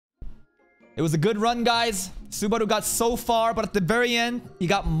It was a good run, guys. Subaru got so far, but at the very end, he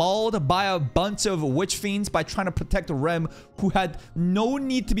got mauled by a bunch of witch fiends by trying to protect Rem, who had no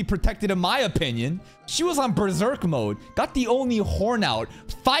need to be protected in my opinion. She was on berserk mode, got the only horn out,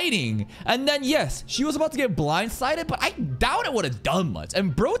 fighting, and then yes, she was about to get blindsided, but I doubt it would have done much.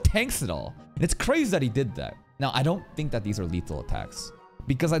 And bro tanks it all. And it's crazy that he did that. Now, I don't think that these are lethal attacks,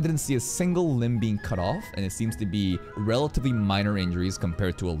 because I didn't see a single limb being cut off, and it seems to be relatively minor injuries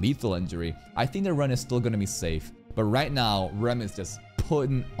compared to a lethal injury. I think the run is still going to be safe, but right now, Rem is just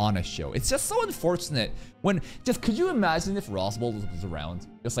putting on a show. It's just so unfortunate when could you imagine if Roswell was around,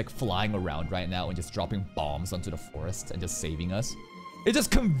 just like flying around right now and just dropping bombs onto the forest and just saving us? It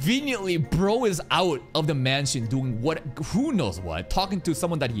just conveniently, bro is out of the mansion doing who knows what, talking to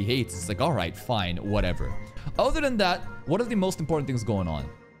someone that he hates. It's like, all right, fine, whatever. Other than that, what are the most important things going on?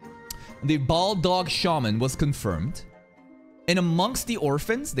 The bald dog shaman was confirmed. And amongst the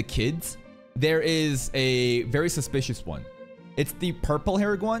orphans, the kids, there is a very suspicious one. It's the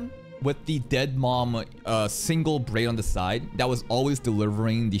purple-haired one with the dead mom single braid on the side that was always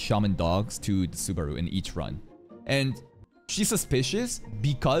delivering the shaman dogs to the Subaru in each run. And she's suspicious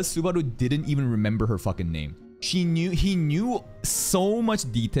because Subaru didn't even remember her fucking name. He knew so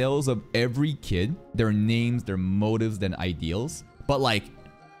much details of every kid, their names, their motives, their ideals. But like,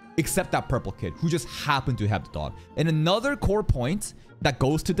 except that purple kid who just happened to have the dog. And another core point that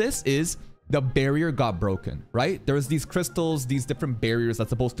goes to this is the barrier got broken, right? There's these crystals, these different barriers that's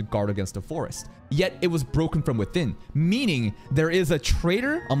supposed to guard against the forest. Yet it was broken from within, meaning there is a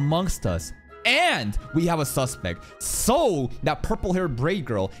traitor amongst us. And we have a suspect. So that purple-haired braid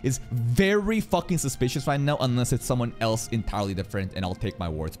girl is very fucking suspicious right now, unless it's someone else entirely different, and I'll take my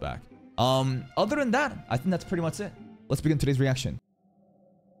words back. Other than that, I think that's pretty much it. Let's begin today's reaction.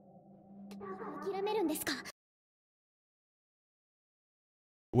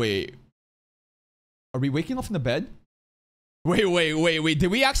 Wait. Are we waking up from the bed? Wait. Did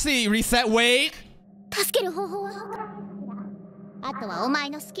we actually reset? Wait.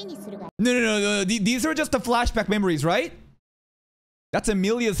 No. These are just the flashback memories, right? That's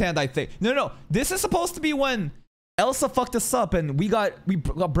Emilia's hand, I think. No. This is supposed to be when Elsa fucked us up and we got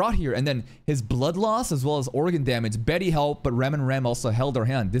brought here. And then his blood loss as well as organ damage. Betty helped, but Rem and Rem also held her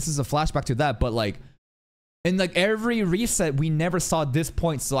hand. This is a flashback to that. But like, in like every reset, we never saw this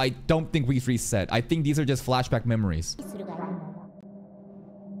point. So I don't think we've reset. I think these are just flashback memories.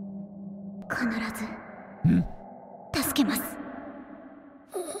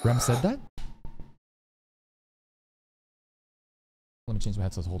 Rem said that? Let me change my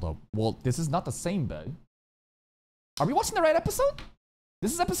headsets. Hold up. Well, this is not the same bed. Are we watching the right episode?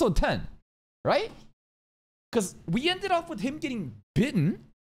 This is episode 10, right? Because we ended up with him getting bitten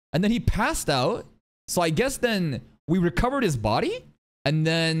and then he passed out. So I guess then we recovered his body and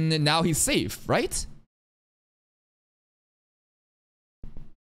then now he's safe, right?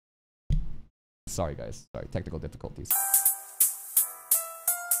 Sorry, guys. Sorry, technical difficulties.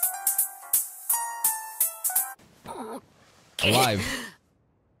 Alive.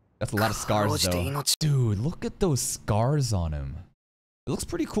 That's a lot of scars though. Dude, look at those scars on him. It looks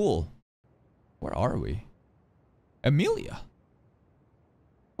pretty cool. Where are we? Emilia.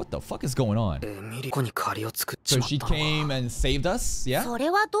 What the fuck is going on? So she came and saved us? Yeah?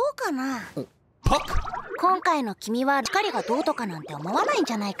 Puck? Puck?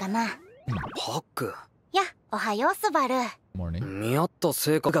 Morning.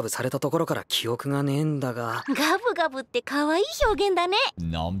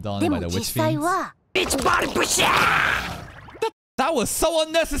 Nommed on by the witch fiends. That was so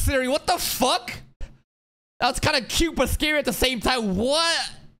unnecessary. What the fuck? That's kind of cute but scary at the same time.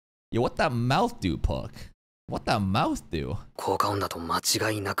 What? Yo, what that mouth do, Puck? What that mouth do?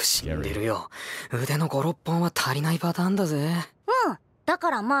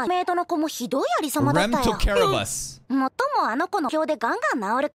 Rem took care of us.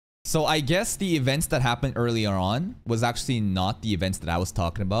 So I guess the events that happened earlier on was actually not the events that I was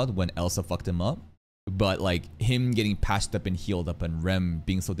talking about when Elsa fucked him up. But like him getting patched up and healed up and Rem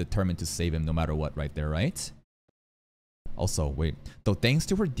being so determined to save him no matter what right there, right? Also, wait. Though thanks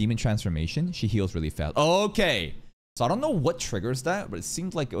to her demon transformation, she heals really fast. Okay. So I don't know what triggers that, but it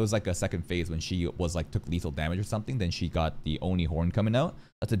seemed like it was like a second phase when she was like took lethal damage or something. Then she got the Oni horn coming out.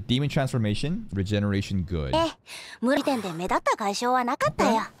 That's a demon transformation. Regeneration good. Okay.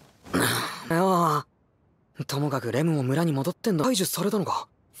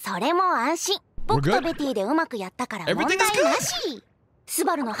 We're good? Everything is good?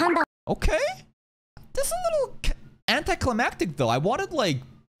 Okay. This is a little anticlimactic though. I wanted like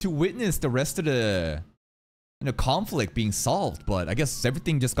to witness the rest of the conflict being solved, but I guess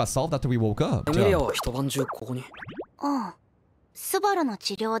everything just got solved after we woke up. エミリアは一晩中ここに。うん。スバルの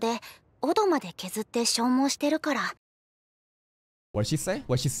治療でオドまで削って消耗してるから。What did she say?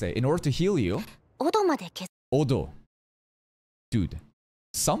 What did she say? In order to heal you? オドまで削。Odo. Dude.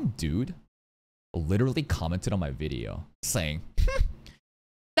 Some dude literally commented on my video saying,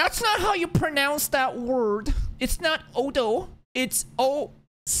 "That's not how you pronounce that word. It's not Odo. It's O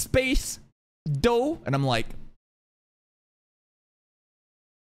space do." And I'm like,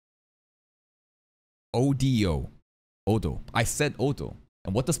 ODO. Odo. I said Odo.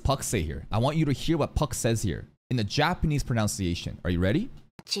 And what does Puck say here? I want you to hear what Puck says here in the Japanese pronunciation. Are you ready?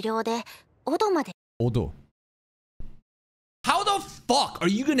 治療でオドまで。Odo. How the fuck are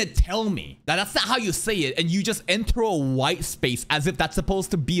you gonna tell me that that's not how you say it and you just enter a white space as if that's supposed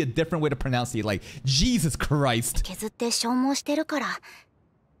to be a different way to pronounce it? Like, Jesus Christ. 削って消耗してるから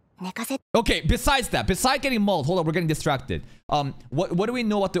寝かせ。Okay, besides getting mauled, hold on, we're getting distracted. What do we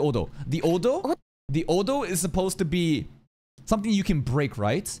know about the Odo? The Odo is supposed to be something you can break,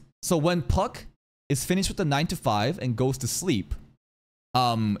 right? So when Puck is finished with the 9 to 5 and goes to sleep,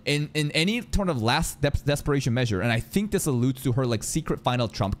 in any sort of last desperation measure, and I think this alludes to her like secret final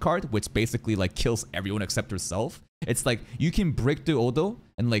trump card, which basically like kills everyone except herself. It's like you can break the Odo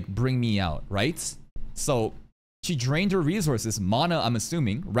and like bring me out, right? So she drained her resources, mana, I'm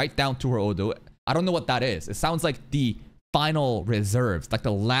assuming, right down to her Odo. I don't know what that is. It sounds like the final reserves, like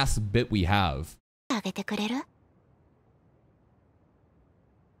the last bit we have. あげてくれる？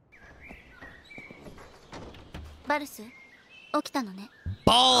バルス、起きたのね。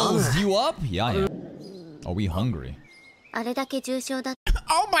Balls you up? Yeah. Are we hungry? あれだけ重症だ。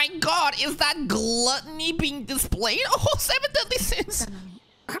Oh my god, is that gluttony being displayed? Oh, 7 deadly sins.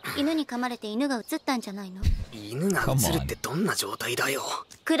 犬に噛まれて犬が映ったんじゃないの？犬が映るってどんな状態だよ。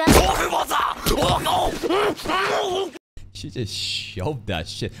暗い。She just shoved that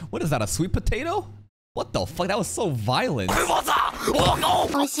shit. What is that, a sweet potato? What the fuck? That was so violent.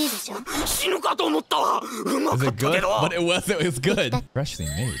 美味しいでしょ？死ぬかと思ったわ。うまかったけど。 But it was good. Freshly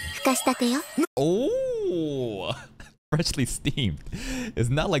made. ふかしたてよ。Oh, freshly steamed. It's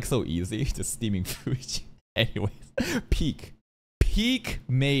not like so easy, just steaming food. Anyways, peak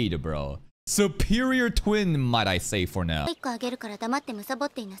made, bro. Superior twin, might I say for now. 1個あげるから黙ってむさぼっ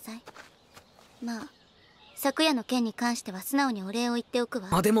ていなさい。まあ。昨夜の件に関しては素直にお礼を言っておくわ。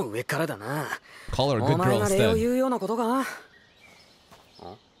あ、でも上からだな。Call her a good girl instead. お前が礼を言うようなことか。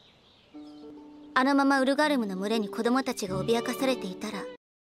あのままウルガルムの群れに子供たちが脅かされていたら。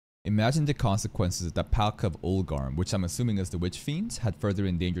Imagine the consequences that pack of Ulgarm, which I'm assuming is the witch fiends, had further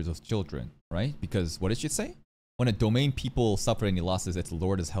endangered those children, right? Because what did she say? When a domain people suffer any losses, its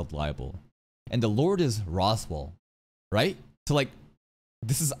lord is held liable. And the lord is Roswell, right? So like,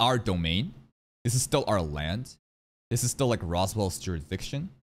 this is our domain. This is still our land. This is still like Roswell's jurisdiction.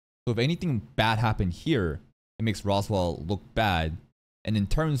 So if anything bad happened here, it makes Roswell look bad. And in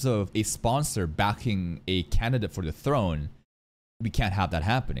terms of a sponsor backing a candidate for the throne, we can't have that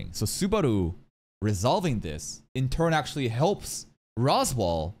happening. So Subaru resolving this in turn actually helps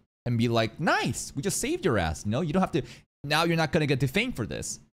Roswell and be like, nice, we just saved your ass. No, you don't have to. Now you're not going to get defamed for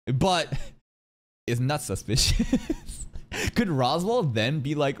this. But isn't that suspicious? Could Roswell then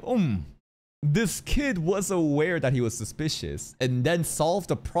be like, this kid was aware that he was suspicious and then solved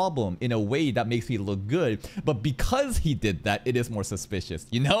the problem in a way that makes me look good. But because he did that, it is more suspicious,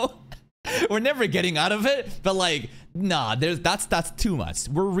 you know? We're never getting out of it, but like, nah, that's too much.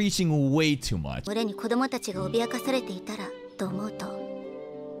 We're reaching way too much. 俺に子供たちが脅かされていたらと思うと、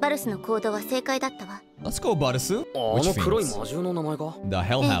バルスの行動は正解だったわ。Let's go, Barasu. あの黒い魔獣の名前か？ The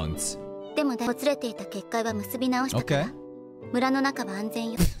Hellhounds. でもほつれていた結界は結び直したから、村の中は安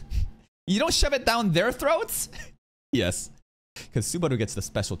全よ。You don't shove it down their throats? Yes. Because Subaru gets the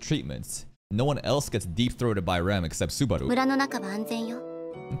special treatments. No one else gets deep-throated by Rem except Subaru. 村の中は安全よ。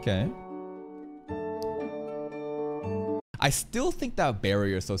Okay. I still think that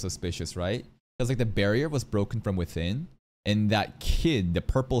barrier is so suspicious, right? Because like the barrier was broken from within. And that kid, the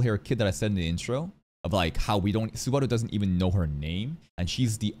purple-haired kid that I said in the intro, of like how Subaru doesn't even know her name. And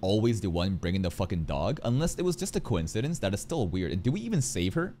she's always the one bringing the fucking dog. Unless it was just a coincidence, that is still weird. And do we even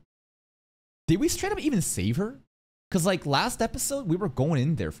save her? Did we straight up even save her? Because like last episode, we were going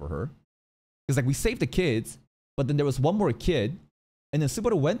in there for her. Because like we saved the kids, but then there was one more kid. And then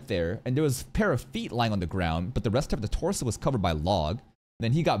Subaru went there and there was a pair of feet lying on the ground, but the rest of the torso was covered by log.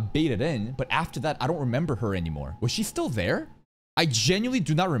 Then he got baited in, but after that, I don't remember her anymore. Was she still there? I genuinely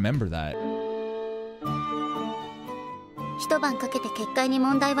do not remember that. 一晩かけて結界に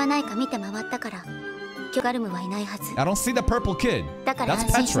問題はないか見て回ったから。ガルムはいないはず。I don't see the purple kid. That's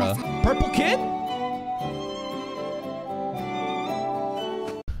Petra. Purple kid?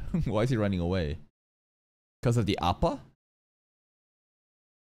 Why is he running away? Because of the Appa?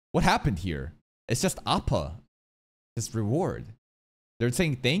 What happened here? It's just Appa. This reward. They're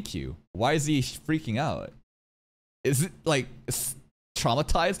saying thank you. Why is he freaking out? Is it like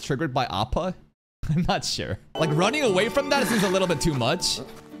traumatized, triggered by Appa? I'm not sure. Like running away from that seems a little bit too much.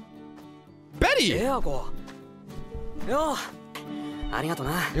 Betty! Hey,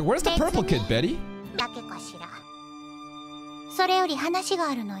 where's the purple kid, Betty?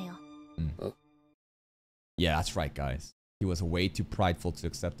 Yeah, that's right, guys. He was way too prideful to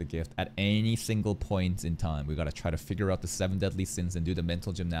accept the gift at any single point in time. We gotta try to figure out the 7 deadly sins and do the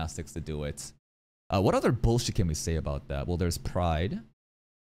mental gymnastics to do it. What other bullshit can we say about that? Well, there's pride,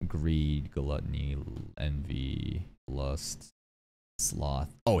 greed, gluttony, envy, lust,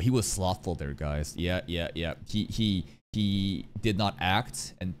 sloth. Oh, he was slothful there, guys. Yeah. He did not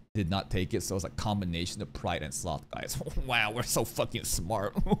act and did not take it, so it was a combination of pride and sloth, guys. Wow, we're so fucking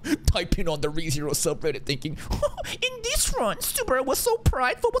smart. Typing on the ReZero subreddit thinking, in this run, Subaru was so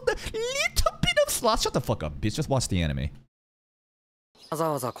prideful with a little bit of sloth. Shut the fuck up, bitch. Just watch the anime.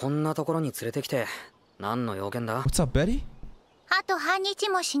 What's up, Betty?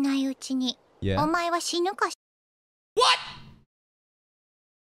 Yeah. What?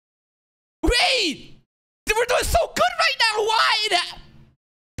 Wait! We're doing so good right now! Why?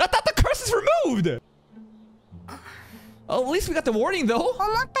 I thought the curse is removed! Oh, at least we got the warning though.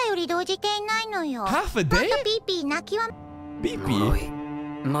 Half a day? BP?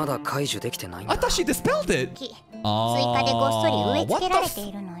 I thought she dispelled it. Oh, what the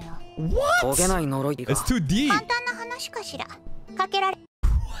What? It's too deep.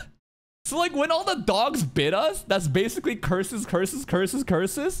 So like when all the dogs bit us, that's basically curses. We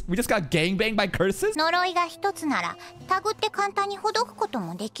just got gangbanged by curses?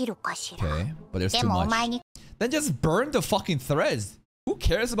 Okay, but there's too much. Then just burn the fucking threads. Who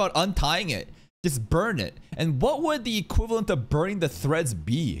cares about untying it? Just burn it. And what would the equivalent of burning the threads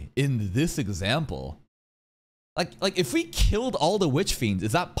be in this example? Like if we killed all the witch fiends,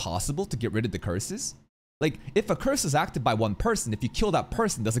 is that possible to get rid of the curses? Like, if a curse is acted by one person, if you kill that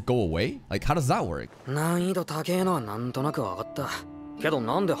person, does it go away? Like, how does that work? The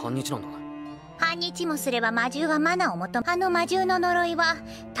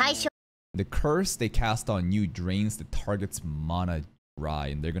curse they cast on you drains the target's mana dry,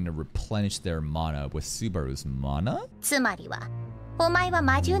 and they're gonna replenish their mana with Subaru's mana?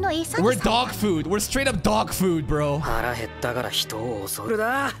 We're dog food. We're straight up dog food, bro.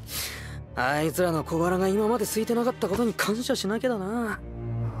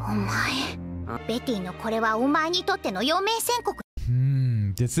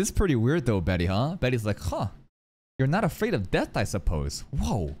 This is pretty weird though, Betty, huh? Betty's like, huh, you're not afraid of death, I suppose.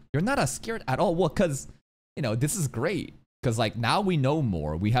 Whoa, you're not as scared at all. Well, because, you know, this is great. Because, like, now we know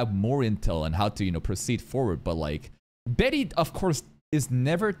more. We have more intel on how to, you know, proceed forward. But, like, Betty, of course, is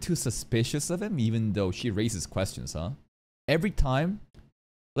never too suspicious of him, even though she raises questions, huh? Every time.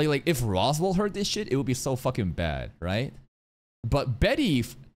 Like if Roswaal heard this shit, it would be so fucking bad, right? But Betty,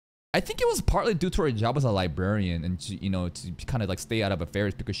 I think it was partly due to her job as a librarian and to, you know, to kind of like stay out of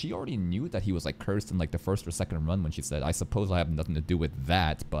affairs because she already knew that he was like cursed in like the first or second run when she said, I suppose I have nothing to do with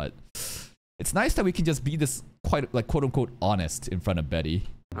that, but it's nice that we can just be this quite like quote unquote honest in front of Betty.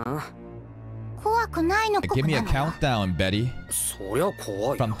 Give me a countdown, Betty.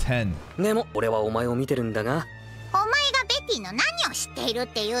 From 10.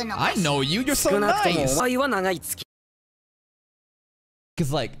 I know you, you're so nice!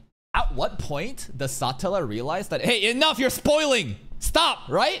 Because like, at what point does Satella realize that, hey, enough, you're spoiling! Stop,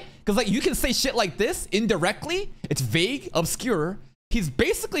 right? Because like, you can say shit like this indirectly, it's vague, obscure. He's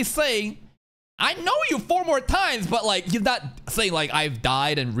basically saying, I know you 4 more times, but like, he's not saying like, I've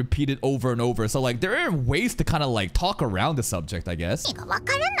died and repeat it over and over. So like, there are ways to kind of like talk around the subject, I guess.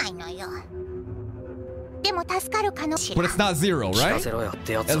 But it's not 0, right?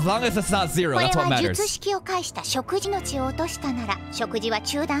 As long as it's not 0, that's what matters.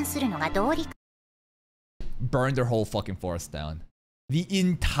 Burn their whole fucking forest down. The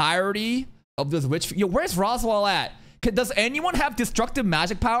entirety of this witch... Yo, where's Roswaal at? Does anyone have destructive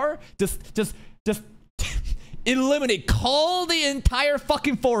magic power? Just eliminate. Call the entire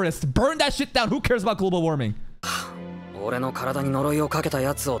fucking forest. Burn that shit down. Who cares about global warming?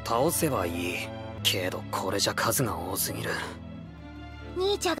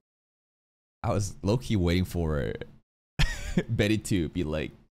 I was low-key waiting for Betty to be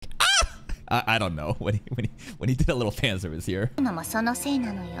like, ah! I don't know when he did a little fan service here.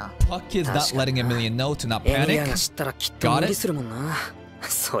 Puck is not letting Emilia know to not panic. Got it?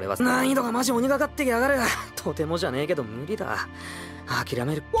 それは難易度がマジ鬼がかってきやがる。とてもじゃねえけど無理だ。諦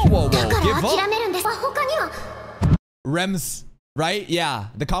める。Whoa, whoa, whoa. だから Give 諦 up? めるんです。他には Rems, right? Yeah.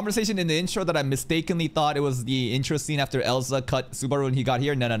 The conversation in the intro that I mistakenly thought it was the intro scene after Elsa cut Subaru and he got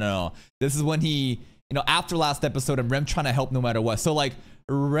here. No. This is when he, you know, after last episode and Rem trying to help no matter what. So like,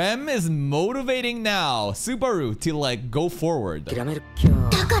 Rem is motivating now Subaru to like go forward. 諦めるきゃ。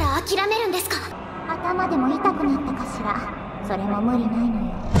だから諦めるんですか。頭でも痛くなったかしら。それも無理ないの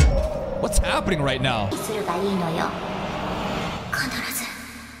よ。 What's happening right now? するがいいのよ。必ず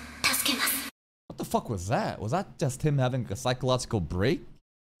助けます。 What the fuck was that? Was that just him having a psychological break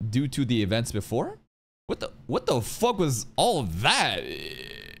due to the events before? What the fuck was all of that?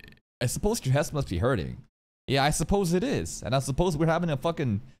 I suppose your head must be hurting. Yeah, I suppose it is. And I suppose we're having a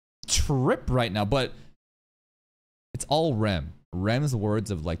fucking trip right now, but it's all Rem. Rem's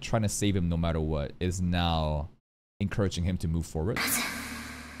words of like trying to save him no matter what is now encouraging him to move forward.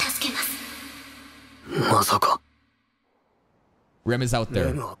 助けます。まさか。 Rem is out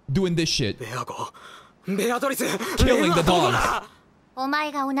there doing this shit. ベアゴ。ベアトリス。 Killing the dogs. お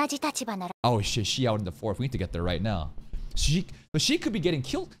前が同じ立場なら。 Oh shit, she out in the fourth. We need to get there right now. She could be getting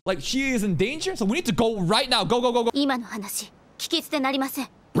killed. Like she is in danger, so we need to go right now. Go. 今の話、聞き捨てなりません。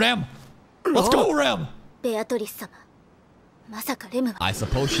 Rem! Let's go, Rem! ベアトリス様。まさかレムは。 I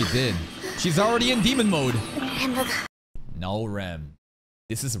suppose she did. She's already in demon mode. レムが。 No, Rem.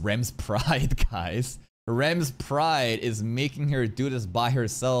 This is Rem's pride, guys. Rem's pride is making her do this by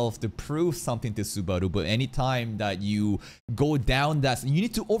herself to prove something to Subaru. But anytime that you go down that, you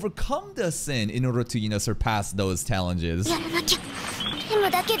need to overcome the sin in order to, you know, surpass those challenges. やらなきゃ。レム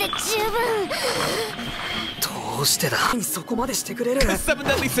だけで十分。どうしてだ。そこまでしてくれる。 Seven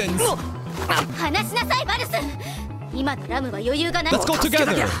deadly sins. 話しなさい、バルス。今のラムは余裕がない。 Let's go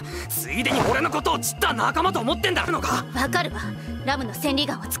together. ついでに俺のことを散った仲間と思ってんだのか。わかるわ。ラムの千里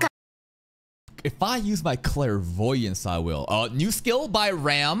眼を使う。 If I use my clairvoyance, I will. New skill by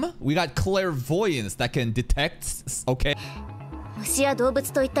Ram. We got clairvoyance that can detect. Okay. 虫や動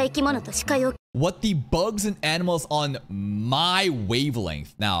物といった生き物と視界を。 What the bugs and animals on my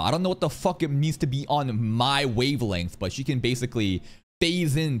wavelength. Now, I don't know what the fuck it means to be on my wavelength, but she can basically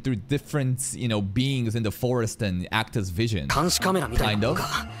phase in through different, you know, beings in the forest and act as vision. 監視カメラみたいなの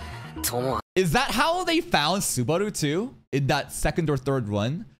か。とも。 Is that how they found Subaru too? In that second or third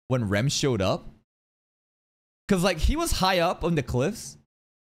run when Rem showed up? Because like he was high up on the cliffs.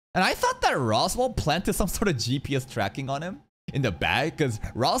 And I thought that Roswell planted some sort of GPS tracking on him in the bag. Because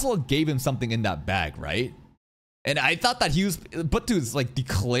Roswell gave him something in that bag, right? And I thought that he was... But to like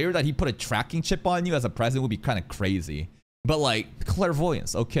declare that he put a tracking chip on you as a present would be kind of crazy. But like,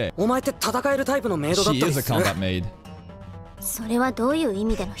 clairvoyance, okay. お前って戦えるタイプのメイドだっ She たり is a する。 combat maid. それはどういう意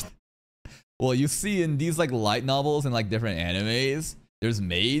味での人。 Well, you see in these like light novels and like different animes, there's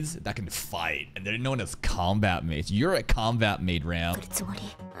maids that can fight, and they're known as combat maids. You're a combat maid, Ram. 来るつもり。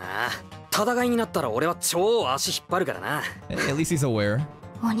ああ、戦いになったら俺は超足引っ張るからな。 Hey, at least he's aware.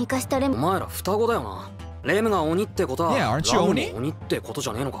 鬼化したレおム。前ら双子だよな。レムが鬼ってことは、 Yeah, aren't you ラム Oni? も鬼ってことじ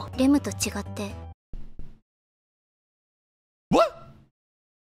ゃねえのか。レムと違って。 What?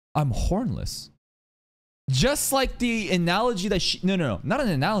 I'm hornless. Just like the analogy that she... No, not an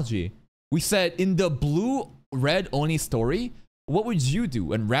analogy. We said in the blue-red Oni story, what would you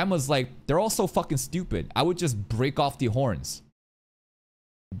do? And Ram was like, they're all so fucking stupid. I would just break off the horns.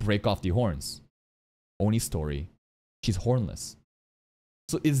 Break off the horns. Oni story. She's hornless.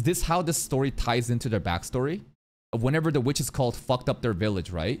 So is this how this story ties into their backstory? Of whenever the witches called fucked up their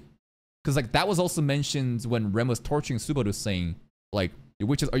village, right? Because like that was also mentioned when Rem was torturing Subaru, saying like, the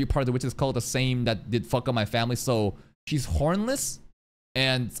witches, are you part of the witches called the same that did fuck up my family? So she's hornless,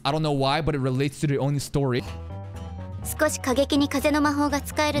 and I don't know why, but it relates to the Oni story. 少し過激に風の魔法が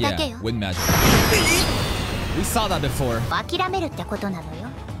使えるだけ Yeah, よ。 wind magic. We saw that before. 諦めるってことなのよ。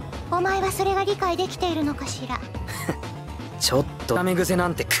お前はそれが理解できているのかしら。ちょっとダメ癖な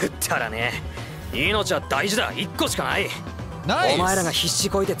んて食ったらね。命は大事だ。一個しかない。 Nice. お前らが必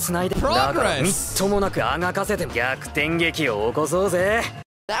死こいて繋いで、だからみっともなくあがかせて逆転劇を起こそうぜ。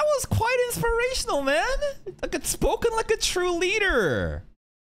 That was quite inspirational, man. Like it's spoken like a true leader.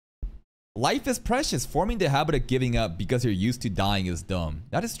 Life is precious. Forming the habit of giving up because you're used to dying is dumb.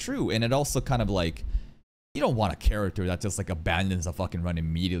 That is true. And it also kind of like, you don't want a character that just like abandons a fucking run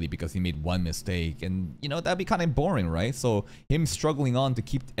immediately because he made one mistake. And, you know, that'd be kind of boring, right? So him struggling on to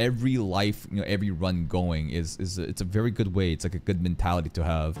keep every life, you know, every run going is it's a very good way. It's like a good mentality to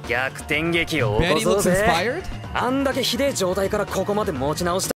have. 逆転劇を起こ Betty そう looks ぜ。 inspired. あんだけひでえ状態からここまで持ち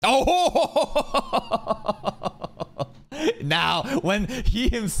直した。Oh! now when he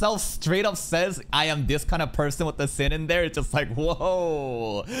himself straight up says, I am this kind of person with the sin in there, it's just like,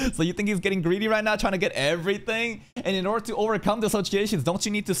 whoa. So you think he's getting greedy right now, trying to get everything? And in order to overcome the associations, don't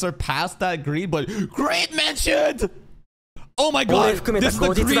you need to surpass that greed? But greed mentioned! Oh my god, this is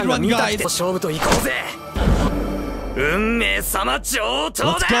the greed run guide. Let's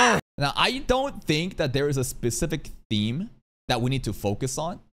go. Now, I don't think that there is a specific theme that we need to focus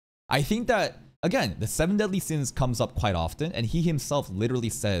on. I think that, again, the 7 deadly sins comes up quite often, and he himself literally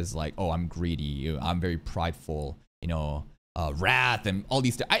says like, oh, I'm greedy, I'm very prideful, you know, wrath and all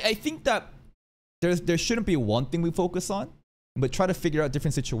these. I think that there shouldn't be one thing we focus on, but try to figure out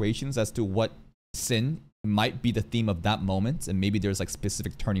different situations as to what sin might be the theme of that moment, and maybe there's like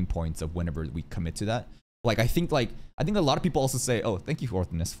specific turning points of whenever we commit to that. Like I think a lot of people also say, oh, thank you for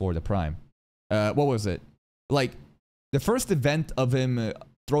Orthanus for the prime. What was it? Like the first event of him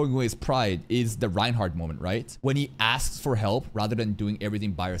throwing away his pride is the Reinhardt moment, right? When he asks for help rather than doing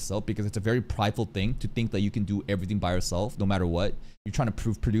everything by yourself, because it's a very prideful thing to think that you can do everything by yourself, no matter what. You're trying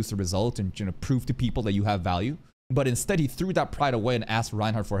to produce a result and trying to prove to people that you have value. But instead, he threw that pride away and asked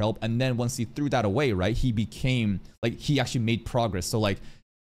Reinhardt for help. And then once he threw that away, right, he became, like, he actually made progress. So, like,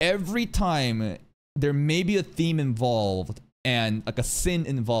 every time there may be a theme involved and, like, a sin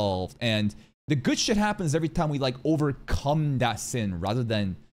involved. And the good shit happens every time we, like, overcome that sin rather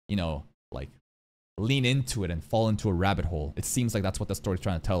than, you know, like, lean into it and fall into a rabbit hole. It seems like that's what the story's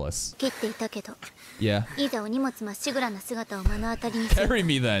trying to tell us. Yeah. Carry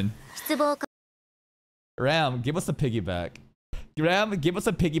me then. Ram, give us a piggyback. Ram, give us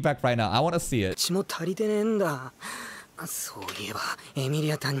a piggyback right now. I want to see it.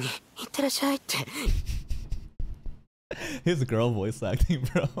 His girl voice acting,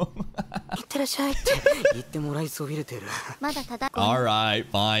 bro. Alright,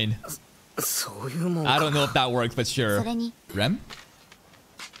 fine. I don't know if that works, but sure. Rem?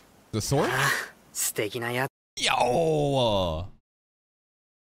 The sword? Yo!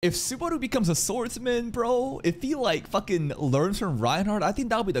 If Subaru becomes a swordsman, bro, if he like fucking learns from Reinhardt, I think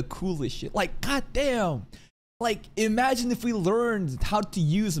that would be the coolest shit. Like, goddamn. Like, imagine if we learned how to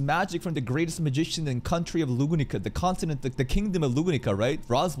use magic from the greatest magician in country of Lugunica, the continent, the kingdom of Lugunica, right?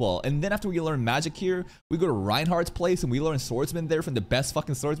 Roswell. And then after we learn magic here, we go to Reinhardt's place and we learn swordsman there from the best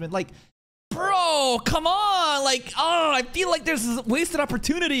fucking swordsman. Like, bro, come on. Like, oh, I feel like there's this wasted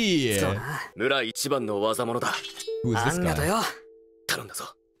opportunity. Who is this guy?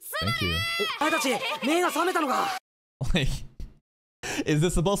 Thank you. Like, is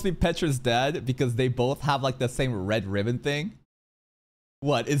this supposed to be Petra's dad because they both have like the same red ribbon thing?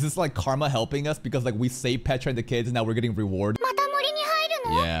 What, is this like karma helping us because like we saved Petra and the kids and now we're getting rewarded?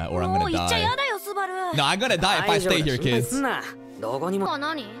 Yeah, or I'm gonna die. No, I'm gonna die if I stay here, kids. To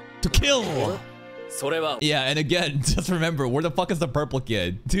kill! Yeah, and again, just remember, where the fuck is the purple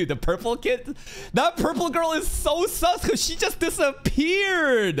kid? Dude, the purple kid? That purple girl is so sus because she just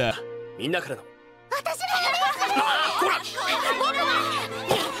disappeared! Huh?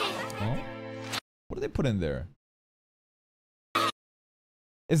 What do they put in there?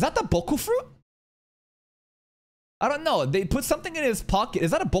 Is that the Boku fruit? I don't know. They put something in his pocket.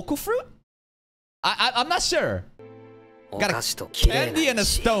 Is that a Boku fruit? I'm not sure. Got a candy and a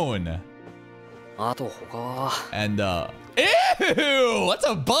stone. And ew! What's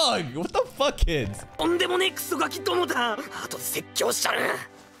a bug? What the fuck, kids?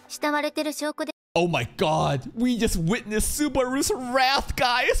 Oh my god, we just witnessed Subaru's wrath,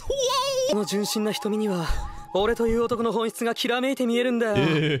 guys! Whoa!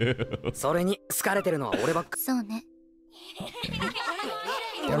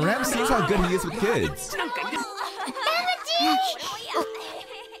 Yeah, Ram sees how good he is with kids.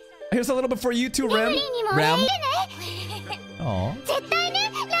 Here's a little bit for you too, Ram. Aww.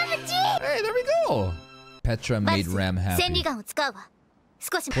 Hey, there we go. Petra made Ram happy.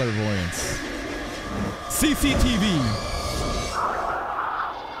 Clairvoyance. CCTV.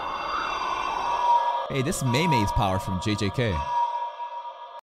 Hey, this Mei-Mei's power from JJK.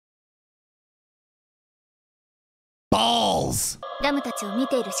 Balls!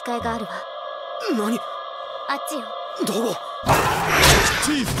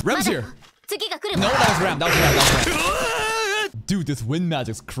 Jeez, Rem's here. No, that was Ram. That was Ram. Dude, this wind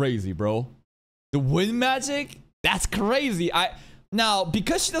magic's crazy, bro. The wind magic? That's crazy. Now,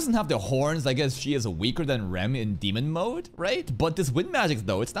 because she doesn't have the horns, I guess she is weaker than Rem in demon mode, right? But this wind magic,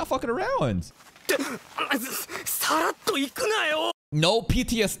 though, it's not fucking around. No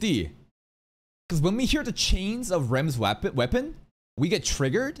PTSD. Because when we hear the chains of Rem's weapon, we get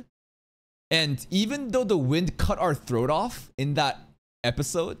triggered. And even though the wind cut our throat off in that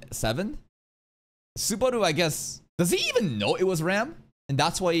episode 7, Subaru, I guess, Does he even know it was Ram? And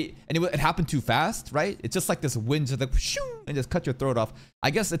that's why, it happened too fast, right? It's just like this wind, just like, shoo, and just cut your throat off. I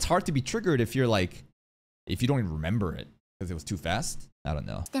guess it's hard to be triggered if you're like, if you don't even remember it because it was too fast. I don't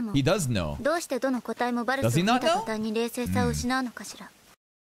know. He does know. Does he not know?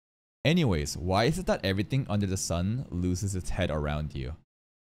 Anyways, why is it that everything under the sun loses its head around you?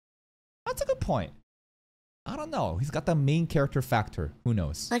 That's a good point. I don't know. He's got the main character factor. Who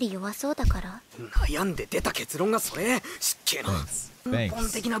knows? Thanks.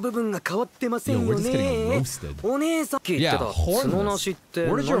 Thanks. Yo, we're just getting roasted. Yeah, hornless.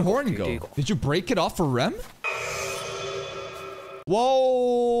 Where did your horn go? Did you break it off for Rem?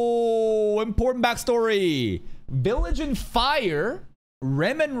 Whoa! Important backstory. Village in fire.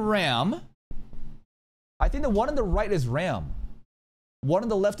 Rem and Ram. I think the one on the right is Ram. One on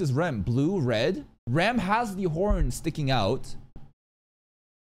the left is Rem. Blue, red. Ram has the horn sticking out.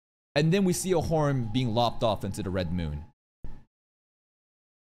 And then we see a horn being lopped off into the red moon.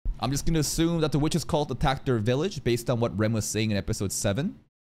 I'm just going to assume that the witch's cult attacked their village based on what Rem was saying in episode 7.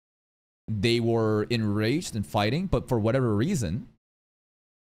 They were enraged and fighting, but for whatever reason,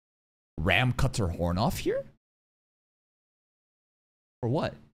 Ram cuts her horn off here? For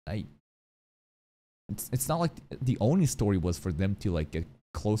what? It's not like the only story was for them to like get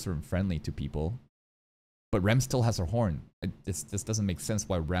closer and friendly to people. But Rem still has her horn. This doesn't make sense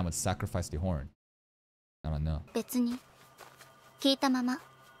why Ram would sacrifice the horn. I don't know. 聞いたまま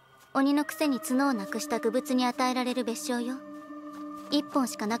鬼のくせに角をなくした愚物に与えられる別称よ。一本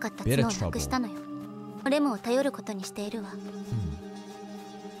しかなかった角をなくしたのよ。レムを頼ることにしているわ。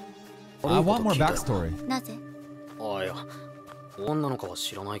I want more backstory. なぜ？あいや、女の子は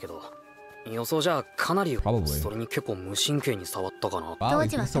知らないけど、予想じゃかなりそれに結構無神経に触ったかな。当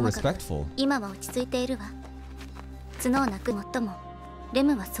時はそうか。今は落ち着いているわ。角をなくもっとも、レ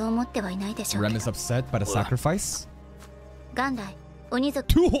ムはそう思ってはいないでしょう。Rem is upset by the sacrifice. 元来鬼族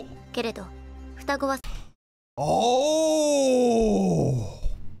けれど双子は。Oh,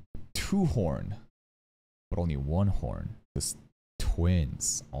 two horn, but only one horn. Just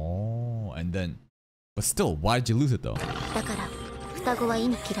twins. Oh, and then, but still, why did you lose it though? だから双子は意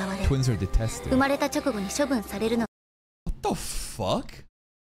に嫌われ。Twins are detested. 生まれた直後に処分されるの。What the fuck?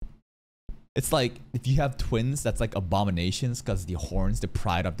 It's like if you have twins, that's like abominations because the horns, the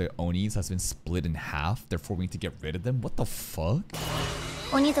pride of the Onis, has been split in half. Therefore, we need to get rid of them. What the fuck?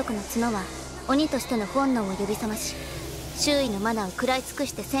 鬼族の角は鬼としての本能を呼び覚まし、周囲のマナーを食らい尽く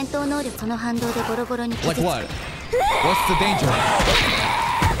して戦闘能力その反動でボロボロに傷つく。Like what? What's the danger?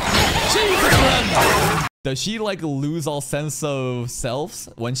 Does she like lose all sense of self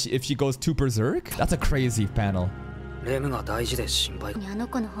when if she goes too berserk? That's a crazy panel. レムが大事で心配。あの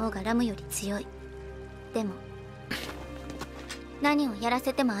子の方がラムより強い。でも何をやら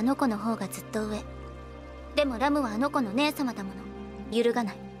せてもあの子の方がずっと上。でもラムはあの子の姉様だもの。揺るが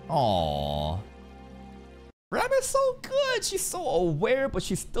ない。Aww. Ram is so good. She's so aware, but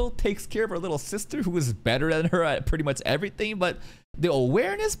she still takes care of her little sister who is better than her at pretty much everything. But the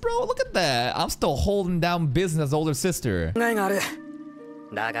awareness, bro, look at that. I'm still holding down business as older sister.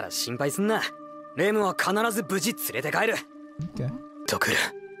 だから心配すんな。レムは必ず無事連れて帰る。Okay. とくる。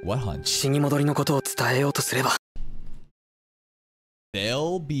 What hunch? 死に戻りのことを伝えようとすれば。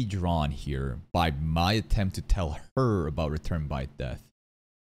They'll be drawn here by my attempt to tell her about return by death.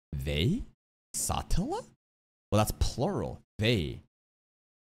 They? Satella? Well, that's plural. They.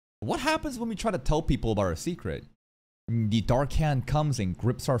 What happens when we try to tell people about our secret? The Dark Hand comes and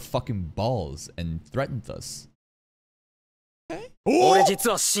grips our fucking balls and threatens us. Okay. Oh!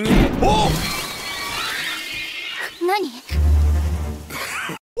 Oh!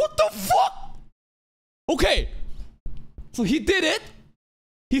 What the fuck? Okay. So he did it.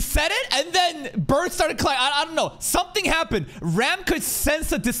 He said it, and then birds started crying. I don't know. Something happened. Ram could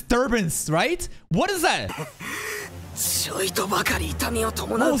sense a disturbance, right? What is that? What was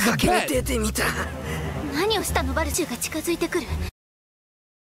the bet?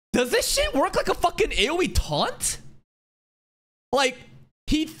 Does this shit work like a fucking AoE taunt? Like,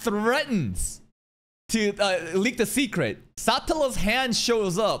 he threatens to leak the secret. Satella's hand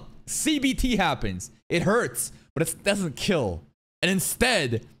shows up. CBT happens. It hurts, but it doesn't kill. And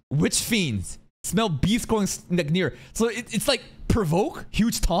instead, witch fiends smell beasts growing near. So it's like provoke,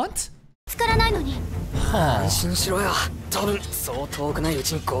 huge taunt. Huh. That's an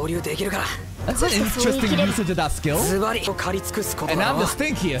interesting usage of that skill. And I'm the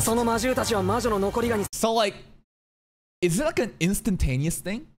stinkiest. So like, is it like an instantaneous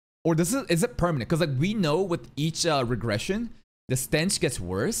thing, or is it permanent? Because like we know with each regression, the stench gets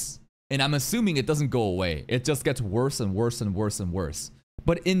worse. And I'm assuming it doesn't go away. It just gets worse and worse and worse and worse.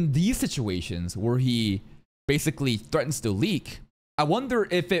 But in these situations where he basically threatens to leak. I wonder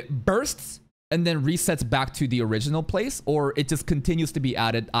if it bursts and then resets back to the original place, or it just continues to be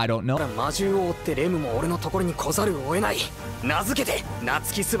added. I don't know.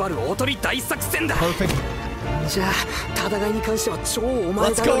 Perfect.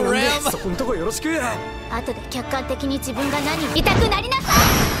 Let's go, Ram!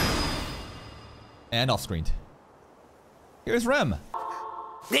 And off screen. Here's Rem.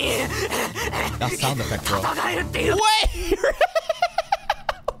 That sound effect, bro. Wait!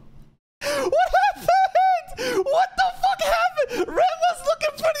 What happened? What the fuck happened? Rem was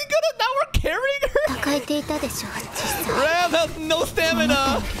looking pretty good and now we're carrying her? Rem has no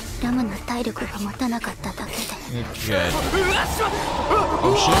stamina! Okay.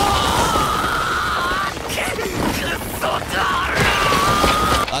 Oh shit.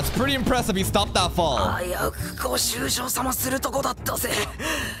 That's pretty impressive, he stopped that fall.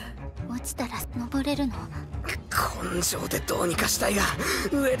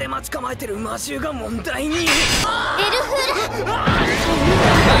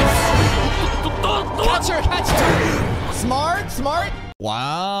 Catch her, catch her. Smart, smart.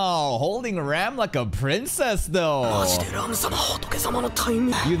 Wow, holding Ram like a princess though.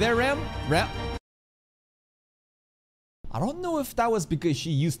 You there, Ram? Ram? I don't know if that was because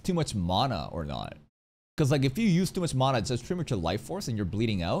she used too much mana or not. Because like if you use too much mana, it's just pretty much your life force and you're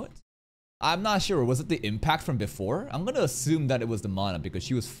bleeding out. I'm not sure. Was it the impact from before? I'm gonna assume that it was the mana because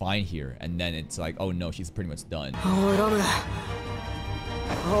she was fine here. And then it's like, oh no, she's pretty much done.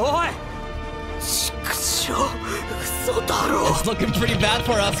 It's looking pretty bad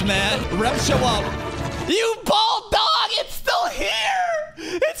for us, man. Rem, show up. You bald dog! It's still here!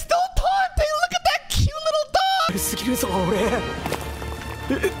 It's still taunting! Look at that cute little dog!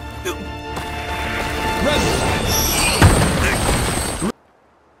 Rem!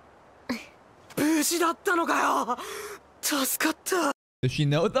 Does she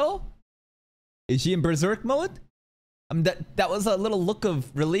know though? Is she in berserk mode? I mean, that was a little look of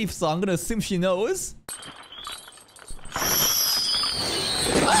relief, so I'm gonna assume she knows.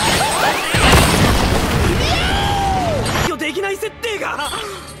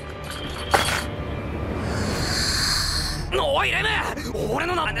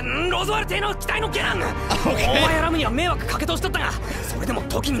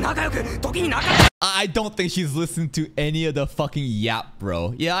 I don't think she's listened to any of the fucking yap,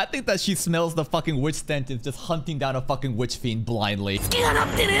 bro. Yeah, I think that she smells the fucking witch stench and is just hunting down a fucking witch fiend blindly. She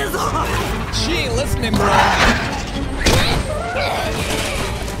ain't listening, bro.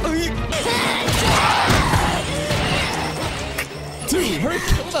 Dude, her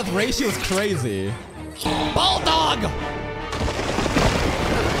kill death ratio is crazy. Ball dog!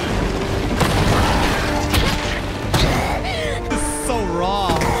 This is so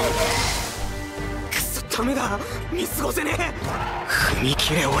raw.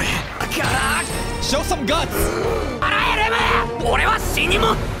 Show some guts!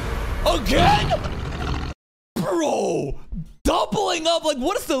 Again? Bro! Doubling up, like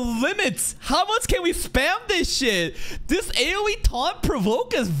what is the limits? How much can we spam this shit? This AoE taunt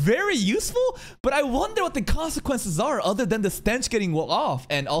provoke is very useful, but I wonder what the consequences are other than the stench getting off.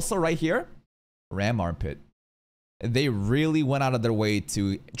 And also right here, Ram armpit. They really went out of their way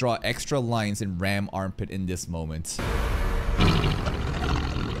to draw extra lines in Ram armpit in this moment.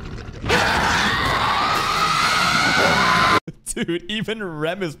 Dude, even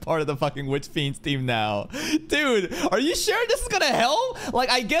Rem is part of the fucking Witch Fiends team now. Dude, are you sure this is gonna help? Like,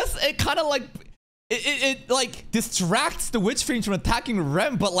 I guess it kind of like... It like distracts the Witch Fiends from attacking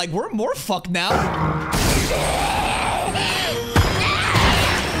Rem, but like we're more fucked now.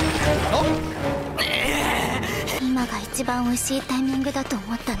 Oh.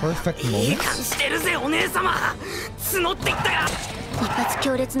 Perfect moment.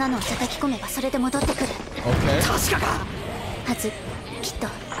 Okay.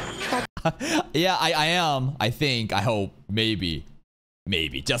 Yeah, I am. I think. I hope. Maybe.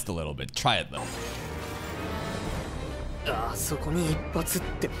 Maybe. Just a little bit. Try it though.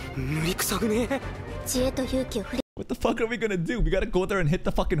 What the fuck are we gonna do? We gotta go there and hit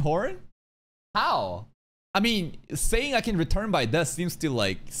the fucking horn? How? I mean, saying I can return by death seems to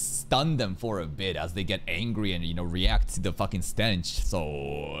like stun them for a bit as they get angry and, you know, react to the fucking stench.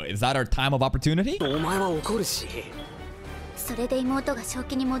 So, is that our time of opportunity?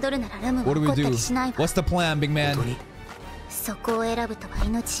 What do we do? What's the plan, big man?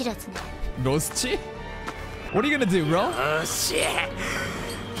 Ghost-chi? What are you gonna do, bro? Oh, shit.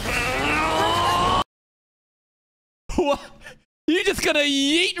 What? You just gonna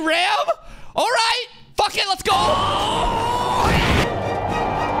yeet Ram? Alright! Fuck it, let's go!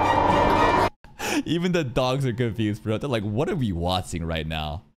 Even the dogs are confused, bro. They're like, what are we watching right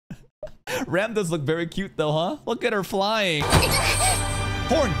now? Ram does look very cute though, huh? Look at her flying.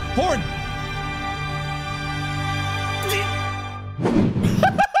 Horn! Horn!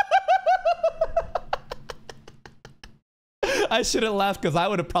 I shouldn't laugh because I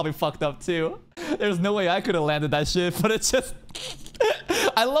would have probably fucked up too. There's no way I could have landed that shit, but it's just...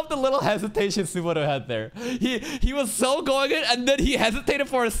 I love the little hesitation Subaru had there. He was so going in and then he hesitated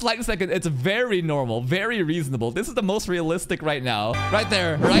for a slight second. It's very normal, very reasonable. This is the most realistic right now. Right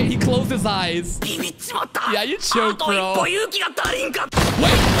there, right? He closed his eyes. Yeah, you choked, bro. Wait!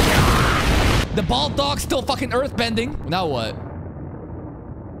 The bald dog's still fucking earthbending. Now what?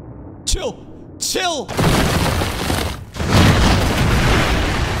 Chill! Chill!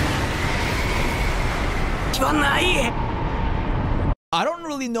 I don't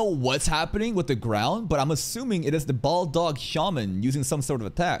really know what's happening with the ground, but I'm assuming it is the bald dog shaman using some sort of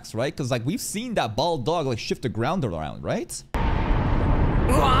attacks, right? Because like we've seen that bald dog like shift the ground around, right?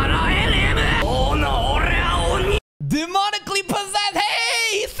 Demonically possessed!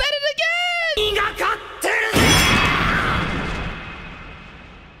 Hey! He said it again!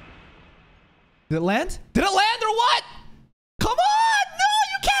 Did it land? Did it land or what? Come on! No!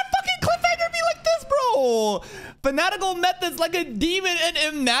 You can't fucking cliffhanger me like this, bro! Fanatical methods like a demon, and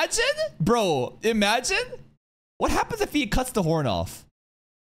imagine? Bro, imagine? What happens if he cuts the horn off?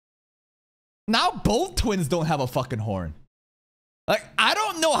 Now both twins don't have a fucking horn. Like, I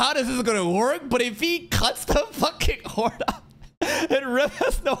don't know how this is gonna work, but if he cuts the fucking horn off, and Rem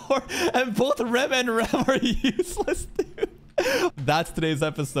has no horn, and both Rem and Rem are useless, dude. That's today's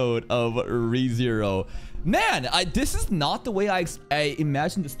episode of ReZero. Man, this is not the way I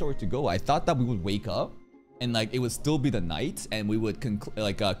imagined the story to go. I thought that we would wake up and like it would still be the night and we would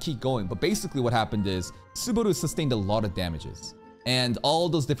keep going. But basically what happened is Subaru sustained a lot of damages. And all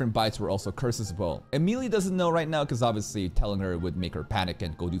those different bites were also curses as well. Emilia doesn't know right now because obviously telling her would make her panic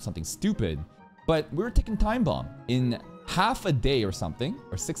and go do something stupid. But we were taking time bomb in half a day or something,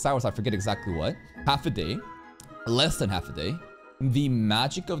 or 6 hours, I forget exactly what. Half a day, less than half a day. The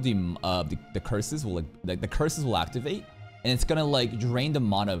magic of the curses will the curses will activate, and it's gonna like drain the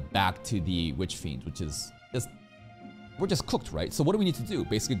mana back to the witch fiend, which is just we're just cooked, right? So what do we need to do?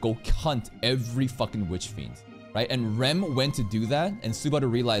 Basically, go hunt every fucking witch fiend, right? And Rem went to do that, and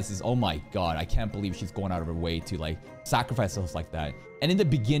Subaru realizes, oh my god, I can't believe she's going out of her way to like sacrifice herself like that. And in the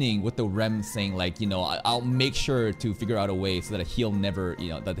beginning, with the Rem saying like, you know, I'll make sure to figure out a way so that he'll never, you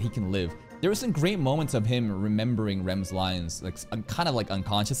know, that he can live. There were some great moments of him remembering Rem's lines, like kind of like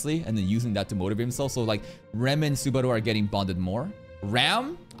unconsciously, and then using that to motivate himself. So like Rem and Subaru are getting bonded more.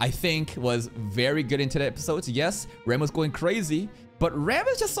 Ram, I think, was very good into the episodes. Yes, Rem was going crazy, but Ram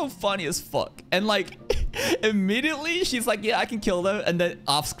is just so funny as fuck. And like immediately she's like, yeah, I can kill them. And then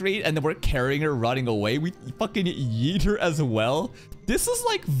off screen, and then we're carrying her running away. We fucking yeet her as well. This is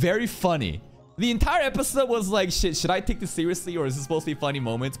like very funny. The entire episode was like, shit, should I take this seriously or is this supposed to be funny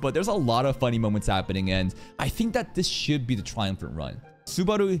moments? But there's a lot of funny moments happening, and I think that this should be the triumphant run.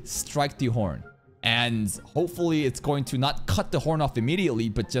 Subaru strike the horn, and hopefully it's going to not cut the horn off immediately,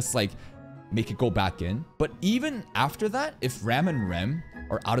 but just like make it go back in. But even after that, if Ram and Rem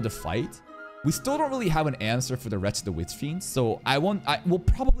are out of the fight, we still don't really have an answer for the rest of the Witch Fiends. So we'll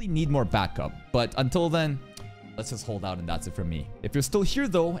probably need more backup. But until then, let's just hold out, and that's it from me. If you're still here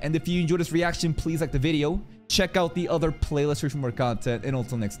though, and if you enjoyed this reaction, please like the video, check out the other playlist for more content, and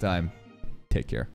until next time, take care.